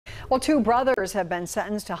Well, two brothers have been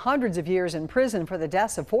sentenced to hundreds of years in prison for the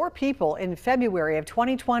deaths of four people in February of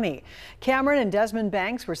 2020. Cameron and Desmond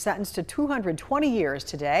Banks were sentenced to 220 years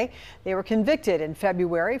today. They were convicted in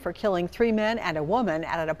February for killing three men and a woman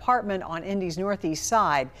at an apartment on Indy's northeast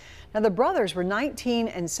side. Now, the brothers were 19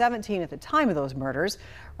 and 17 at the time of those murders.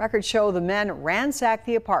 Records show the men ransacked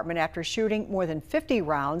the apartment after shooting more than 50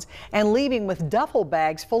 rounds and leaving with duffel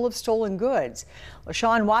bags full of stolen goods.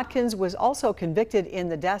 LaShawn Watkins was also convicted in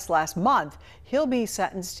the deaths last month. He'll be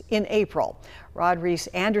sentenced in April. Rod Reese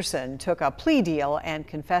Anderson took a plea deal and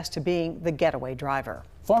confessed to being the getaway driver.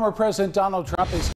 Former President Donald Trump is